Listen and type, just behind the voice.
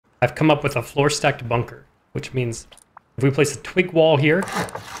I've come up with a floor stacked bunker, which means if we place a twig wall here,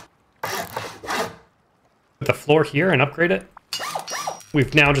 with the floor here and upgrade it,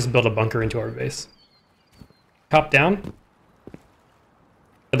 we've now just built a bunker into our base. Top down,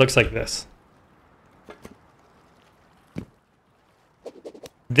 it looks like this.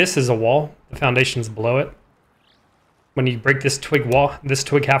 This is a wall, the foundation's below it. When you break this twig wall, this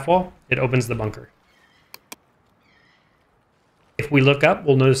twig half wall, it opens the bunker. If we look up,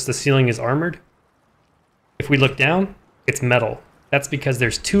 we'll notice the ceiling is armored. If we look down, it's metal. That's because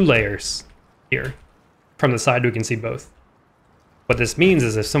there's 2 layers here. From the side, we can see both. What this means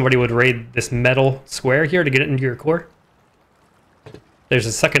is if somebody would raid this metal square here to get it into your core, there's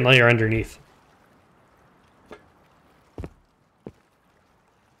a second layer underneath.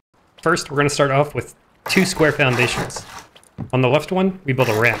 First, we're going to start off with 2 square foundations. On the left one, we build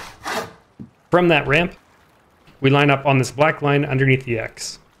a ramp. From that ramp, we line up on this black line underneath the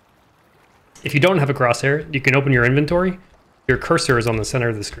X. If you don't have a crosshair, you can open your inventory. Your cursor is on the center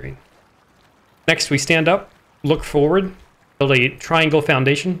of the screen. Next, we stand up, look forward, build a triangle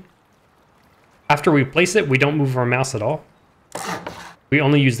foundation. After we place it, we don't move our mouse at all. We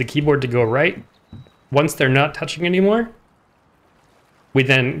only use the keyboard to go right. Once they're not touching anymore, we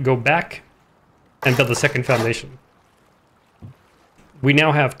then go back and build a second foundation. We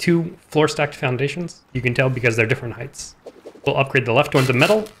now have 2 floor stacked foundations. You can tell because they're different heights. We'll upgrade the left one to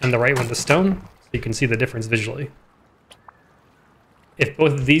metal and the right one to stone, so you can see the difference visually. If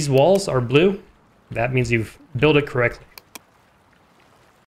both of these walls are blue, that means you've built it correctly.